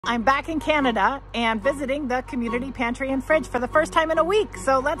I'm back in Canada and visiting the community pantry and fridge for the first time in a week.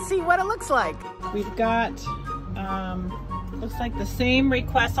 So let's see what it looks like. We've got, looks like the same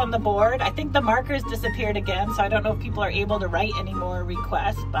requests on the board. I think the markers disappeared again, so I don't know if people are able to write any more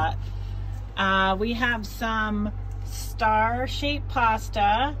requests, but we have some star-shaped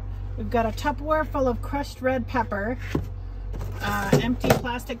pasta. We've got a Tupperware full of crushed red pepper, empty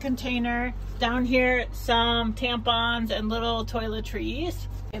plastic container. Down here, some tampons and little toiletries.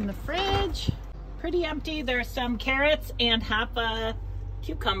 In the fridge, pretty empty. There's some carrots and half a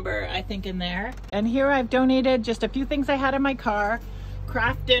cucumber, I think, in there. And here I've donated just a few things I had in my car.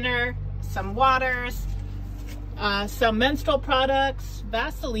 Craft dinner, some waters, some menstrual products,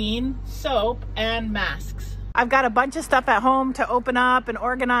 Vaseline, soap, and masks. I've got a bunch of stuff at home to open up and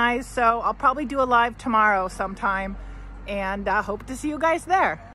organize, so I'll probably do a live tomorrow sometime, and hope to see you guys there.